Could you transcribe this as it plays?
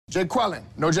Jay Quellen.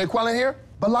 No Jay Quellen here?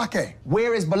 Balake.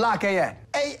 Where is Balake at?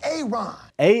 Ron.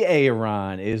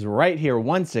 Ron is right here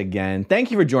once again.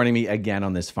 Thank you for joining me again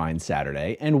on this fine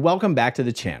Saturday, and welcome back to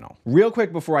the channel. Real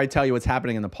quick before I tell you what's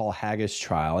happening in the Paul Haggis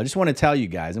trial, I just want to tell you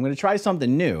guys, I'm going to try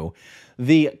something new.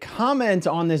 The comment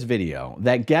on this video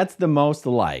that gets the most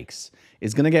likes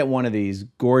is going to get one of these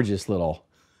gorgeous little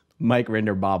Mike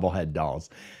Rinder bobblehead dolls.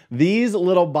 These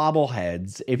little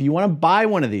bobbleheads, if you want to buy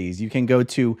one of these, you can go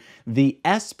to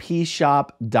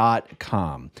thespshop.com.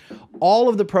 All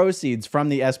of the proceeds from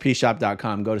the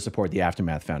spshop.com go to support the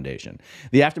Aftermath Foundation.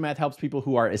 The Aftermath helps people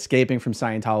who are escaping from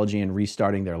Scientology and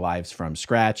restarting their lives from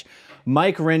scratch.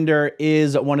 Mike Rinder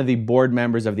is one of the board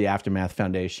members of the Aftermath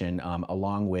Foundation,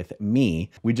 along with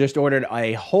me. We just ordered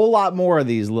a whole lot more of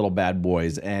these little bad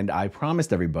boys, and I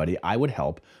promised everybody I would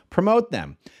help promote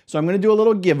them. So I'm going to do a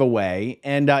little giveaway,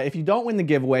 and if you don't win the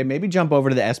giveaway, maybe jump over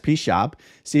to the SP shop,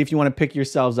 see if you want to pick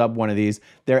yourselves up one of these.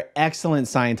 They're excellent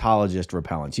Scientologist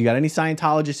repellents. You got any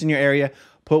Scientologists in your area,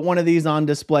 put one of these on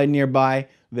display nearby.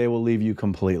 They will leave you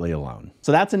completely alone.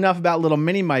 So that's enough about little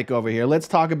mini Mike over here. Let's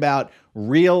talk about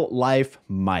real life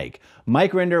Mike.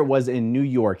 Mike Rinder was in New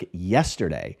York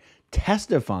yesterday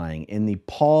testifying in the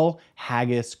Paul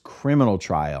Haggis criminal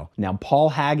trial. Now, Paul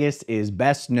Haggis is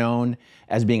best known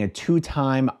as being a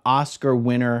two-time Oscar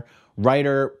winner,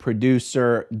 writer,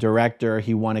 producer, director.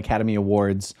 He won Academy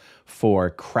Awards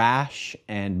for Crash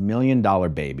and $1 Million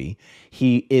Baby.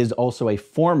 He is also a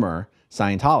former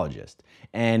Scientologist.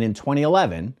 And in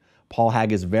 2011, Paul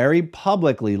Haggis very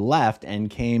publicly left and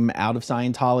came out of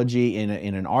Scientology in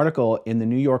an article in the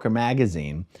New Yorker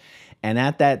magazine. And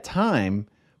at that time,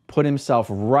 put himself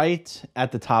right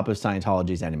at the top of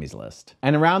Scientology's enemies list.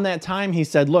 And around that time, he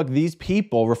said, look, these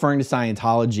people, referring to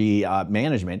Scientology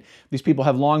management, these people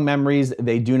have long memories,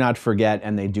 they do not forget,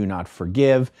 and they do not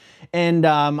forgive. And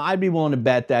I'd be willing to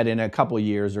bet that in a couple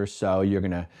years or so, you're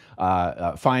gonna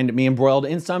find me embroiled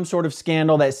in some sort of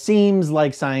scandal that seems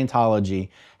like Scientology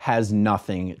has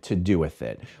nothing to do with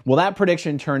it. Well, that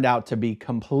prediction turned out to be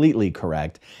completely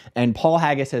correct, and Paul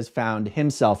Haggis has found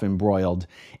himself embroiled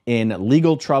in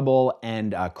legal trouble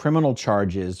and criminal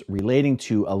charges relating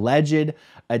to alleged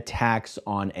attacks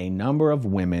on a number of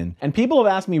women. And people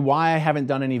have asked me why I haven't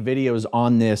done any videos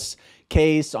on this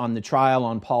case, on the trial,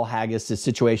 on Paul Haggis'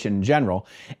 situation in general.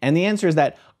 And the answer is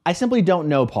that I simply don't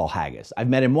know Paul Haggis. I've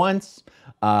met him once.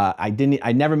 I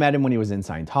never met him when he was in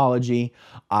Scientology.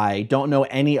 I don't know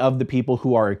any of the people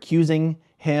who are accusing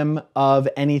him of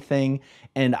anything,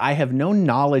 and I have no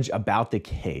knowledge about the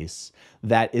case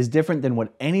that is different than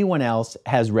what anyone else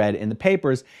has read in the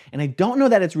papers, and I don't know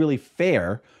that it's really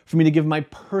fair for me to give my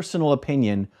personal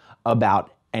opinion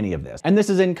about any of this. And this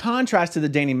is in contrast to the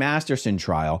Danny Masterson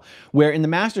trial, where in the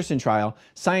Masterson trial,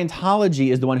 Scientology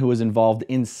is the one who was involved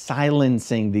in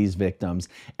silencing these victims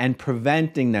and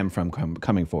preventing them from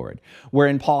coming forward. Where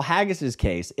in Paul Haggis's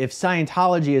case, if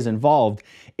Scientology is involved,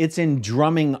 it's in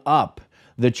drumming up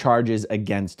the charges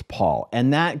against Paul.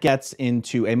 And that gets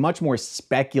into a much more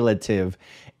speculative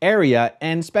area,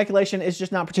 and speculation is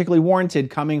just not particularly warranted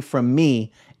coming from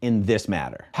me in this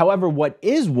matter. However, what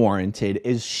is warranted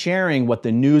is sharing what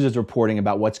the news is reporting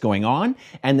about what's going on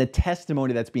and the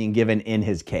testimony that's being given in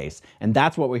his case. And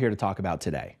that's what we're here to talk about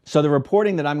today. So the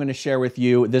reporting that I'm going to share with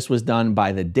you, this was done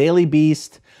by the Daily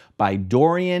Beast, by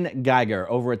Dorian Geiger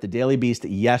over at the Daily Beast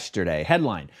yesterday.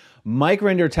 Headline: Mike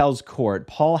Rinder tells court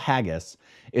Paul Haggis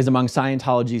is among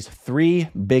Scientology's 3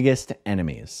 biggest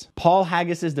enemies. Paul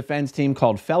Haggis's defense team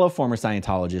called fellow former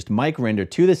Scientologist Mike Rinder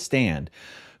to the stand,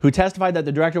 who testified that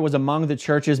the director was among the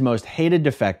church's most hated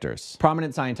defectors.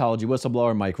 Prominent Scientology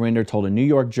whistleblower Mike Rinder told a New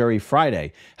York jury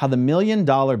Friday how the $1 Million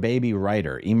Baby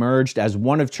writer emerged as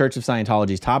one of Church of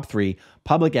Scientology's top 3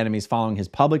 public enemies following his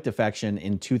public defection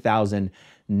in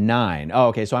 2009. Oh,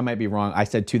 okay, so I might be wrong. I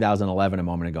said 2011 a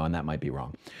moment ago, and that might be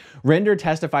wrong. Rinder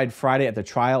testified Friday at the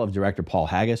trial of director Paul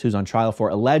Haggis, who's on trial for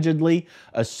allegedly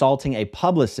assaulting a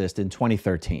publicist in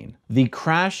 2013. The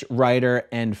Crash writer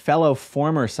and fellow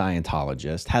former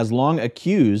Scientologist has long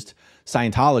accused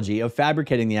Scientology of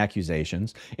fabricating the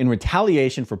accusations in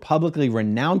retaliation for publicly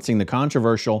renouncing the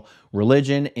controversial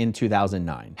religion in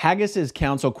 2009. Haggis's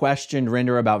counsel questioned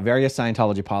Rinder about various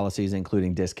Scientology policies,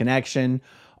 including disconnection,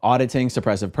 auditing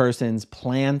suppressive persons,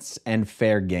 plants, and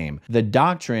fair game. The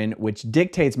doctrine, which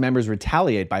dictates members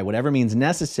retaliate by whatever means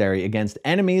necessary against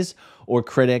enemies or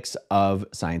critics of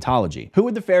Scientology. Who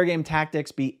would the fair game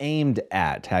tactics be aimed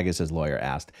at? Haggis's lawyer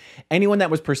asked. Anyone that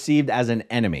was perceived as an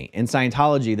enemy. In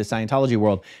Scientology, the Scientology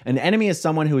world, an enemy is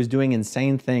someone who is doing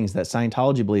insane things that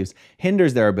Scientology believes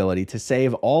hinders their ability to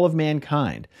save all of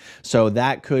mankind. So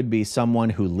that could be someone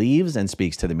who leaves and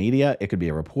speaks to the media. It could be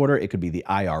a reporter. It could be the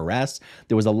IRS.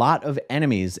 There was a lot of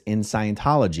enemies in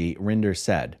Scientology, Rinder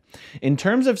said. In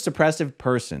terms of suppressive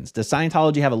persons, does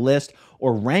Scientology have a list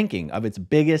or ranking of its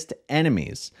biggest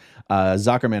enemies?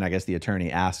 Zuckerman, I guess the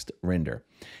attorney, asked Rinder.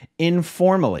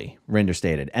 Informally, Rinder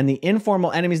stated, and the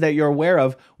informal enemies that you're aware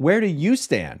of, where do you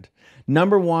stand?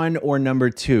 Number 1 or number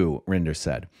 2, Rinder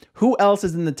said. Who else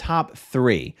is in the top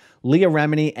 3? Leah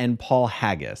Remini and Paul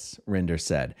Haggis, Rinder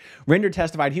said. Rinder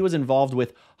testified he was involved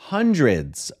with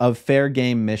hundreds of fair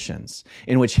game missions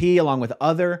in which he, along with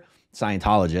other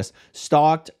Scientologists,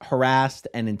 stalked, harassed,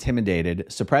 and intimidated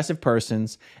suppressive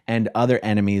persons and other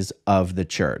enemies of the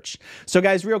church. So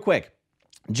guys, real quick,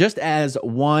 just as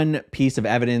one piece of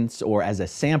evidence or as a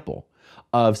sample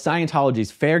of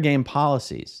Scientology's fair game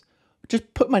policies,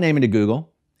 just put my name into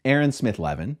Google, Aaron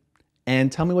Smith-Levin,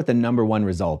 and tell me what the number 1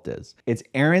 result is. It's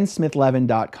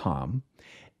aaronsmithlevin.com,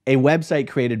 a website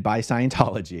created by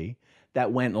Scientology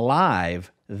that went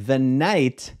live the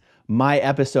night my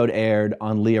episode aired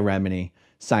on Leah Remini,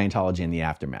 Scientology and the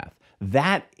Aftermath.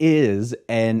 That is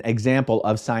an example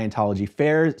of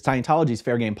Scientology's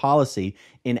fair game policy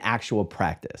in actual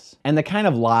practice. And the kind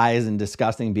of lies and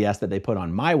disgusting BS that they put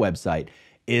on my website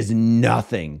is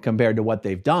nothing compared to what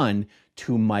they've done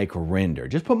to Mike Rinder.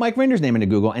 Just put Mike Rinder's name into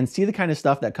Google and see the kind of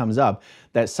stuff that comes up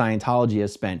that Scientology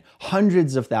has spent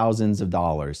hundreds of thousands of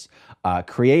dollars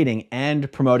creating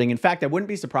and promoting. In fact, I wouldn't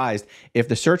be surprised if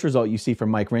the search result you see from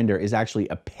Mike Rinder is actually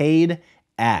a paid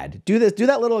ad. Do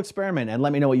that little experiment and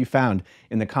let me know what you found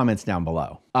in the comments down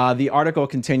below. The article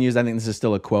continues. I think this is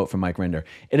still a quote from Mike Rinder.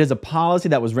 It is a policy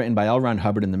that was written by L. Ron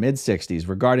Hubbard in the mid-60s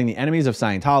regarding the enemies of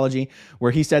Scientology,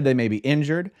 where he said they may be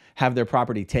injured, have their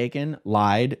property taken,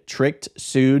 lied, tricked,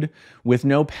 sued, with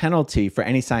no penalty for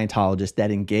any Scientologist that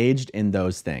engaged in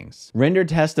those things. Rinder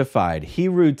testified he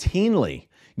routinely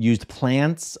used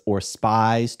plants or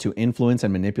spies to influence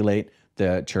and manipulate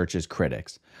the church's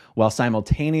critics, while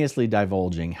simultaneously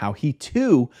divulging how he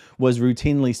too was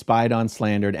routinely spied on,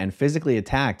 slandered, and physically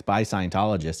attacked by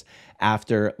Scientologists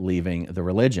after leaving the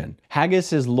religion.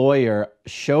 Haggis's lawyer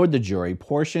showed the jury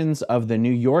portions of the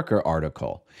New Yorker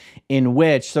article in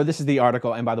which, so this is the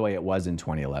article, and by the way, it was in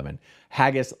 2011.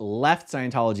 Haggis left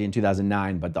Scientology in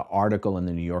 2009, but the article in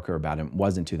the New Yorker about him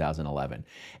was in 2011.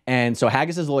 And so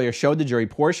Haggis's lawyer showed the jury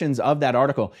portions of that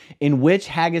article in which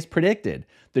Haggis predicted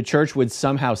the church would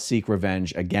somehow seek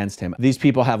revenge against him. These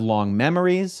people have long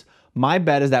memories. My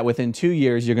bet is that within 2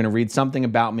 years, you're going to read something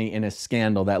about me in a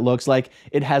scandal that looks like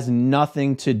it has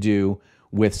nothing to do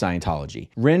with Scientology.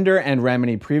 Rinder and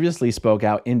Remini previously spoke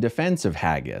out in defense of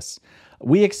Haggis.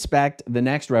 We expect the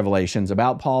next revelations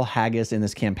about Paul Haggis in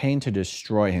this campaign to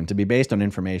destroy him to be based on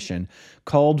information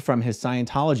culled from his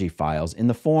Scientology files in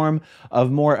the form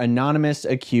of more anonymous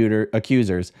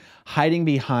accusers hiding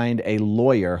behind a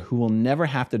lawyer who will never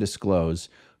have to disclose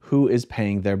who is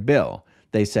paying their bill,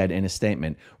 they said in a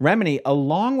statement. Remini,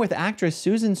 along with actress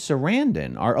Susan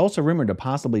Sarandon, are also rumored to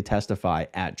possibly testify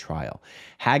at trial.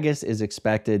 Haggis is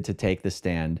expected to take the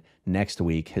stand next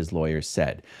week, his lawyers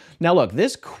said. Now look,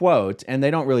 this quote, and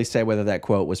they don't really say whether that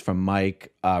quote was from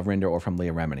Mike Rinder or from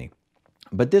Leah Remini,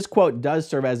 but this quote does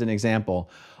serve as an example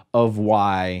of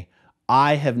why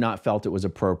I have not felt it was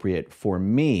appropriate for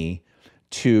me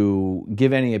to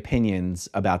give any opinions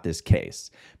about this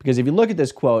case. Because if you look at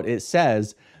this quote, it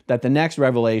says that the next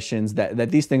revelations,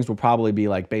 that these things will probably be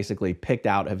like basically picked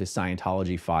out of his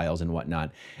Scientology files and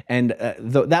whatnot. And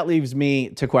that leaves me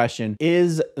to question,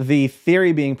 is the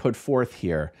theory being put forth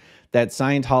here that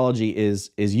Scientology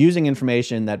is using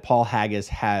information that Paul Haggis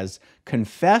has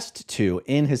confessed to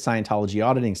in his Scientology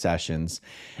auditing sessions,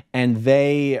 and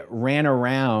they ran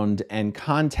around and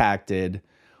contacted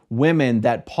women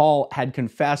that Paul had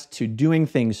confessed to doing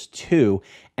things to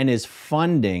and is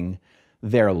funding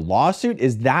their lawsuit?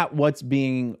 Is that what's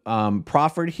being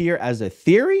proffered here as a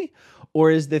theory? Or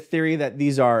is the theory that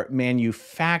these are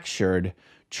manufactured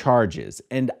charges?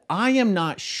 And I am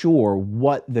not sure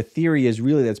what the theory is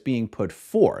really that's being put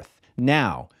forth.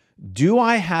 Now, do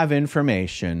I have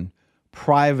information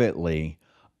privately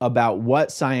about what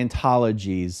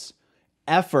Scientology's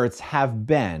efforts have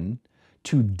been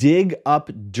to dig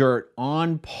up dirt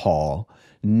on Paul,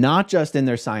 not just in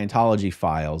their Scientology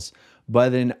files,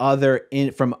 but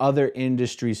from other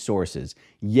industry sources?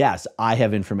 Yes, I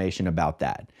have information about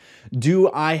that. Do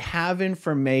I have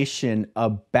information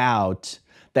about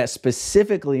that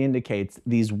specifically indicates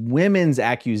these women's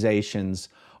accusations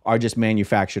are just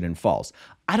manufactured and false.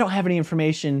 I don't have any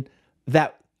information about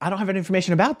that. I don't have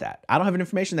any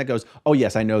information that goes, oh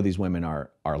yes, I know these women are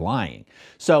lying.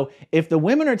 So if the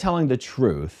women are telling the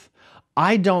truth,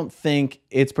 I don't think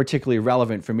it's particularly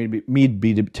relevant for me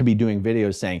to be doing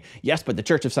videos saying, yes, but the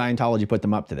Church of Scientology put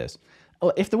them up to this.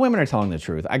 Well, if the women are telling the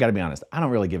truth, I gotta be honest, I don't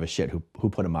really give a shit who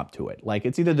put them up to it. Like,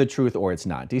 it's either the truth or it's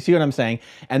not. Do you see what I'm saying?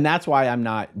 And that's why I'm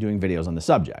not doing videos on the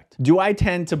subject. Do I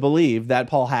tend to believe that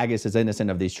Paul Haggis is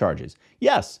innocent of these charges?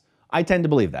 Yes, I tend to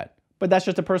believe that. But that's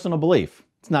just a personal belief.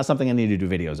 It's not something I need to do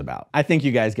videos about. I think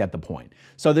you guys get the point.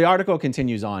 So the article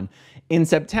continues on. In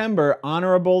September,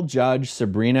 Honorable Judge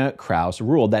Sabrina Krause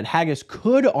ruled that Haggis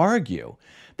could argue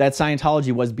that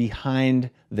Scientology was behind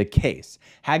the case.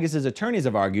 Haggis's attorneys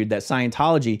have argued that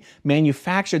Scientology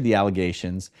manufactured the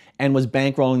allegations and was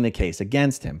bankrolling the case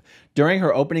against him. During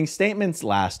her opening statements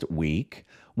last week,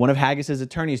 one of Haggis's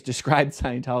attorneys described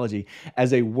Scientology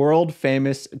as a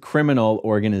world-famous criminal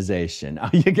organization. Oh,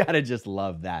 you gotta just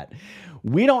love that.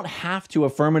 We don't have to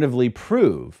affirmatively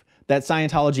prove that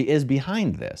Scientology is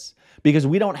behind this because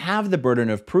we don't have the burden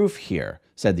of proof here,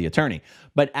 said the attorney.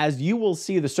 But as you will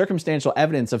see, the circumstantial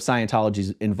evidence of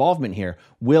Scientology's involvement here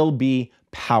will be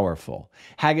powerful.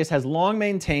 Haggis has long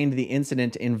maintained the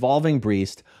incident involving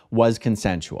Briest was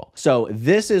consensual. So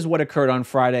this is what occurred on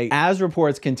Friday. As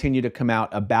reports continue to come out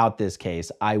about this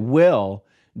case, I will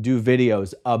do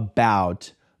videos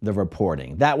about the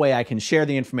reporting. That way I can share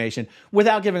the information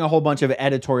without giving a whole bunch of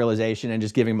editorialization and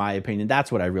just giving my opinion.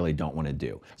 That's what I really don't want to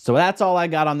do. So that's all I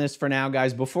got on this for now,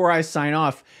 guys. Before I sign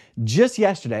off, just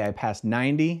yesterday I passed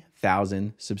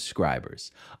 90,000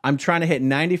 subscribers. I'm trying to hit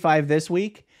 95 this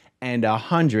week and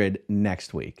 100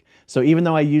 next week. So even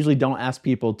though I usually don't ask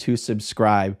people to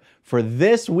subscribe, for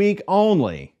this week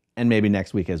only, and maybe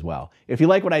next week as well, if you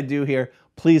like what I do here,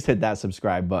 please hit that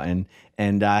subscribe button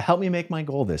and help me make my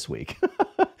goal this week.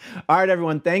 All right,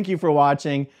 everyone, thank you for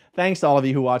watching. Thanks to all of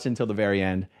you who watched until the very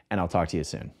end, and I'll talk to you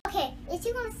soon. Okay, if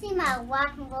you want to see my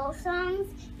rock and roll songs,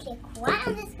 click right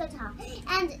on this guitar.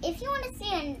 And if you want to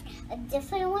see a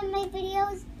different one of my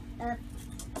videos,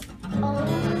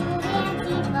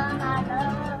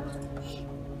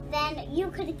 then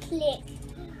you could click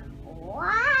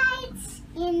right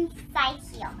inside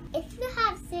here. If you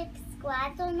have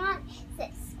subscribed or not,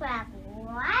 subscribe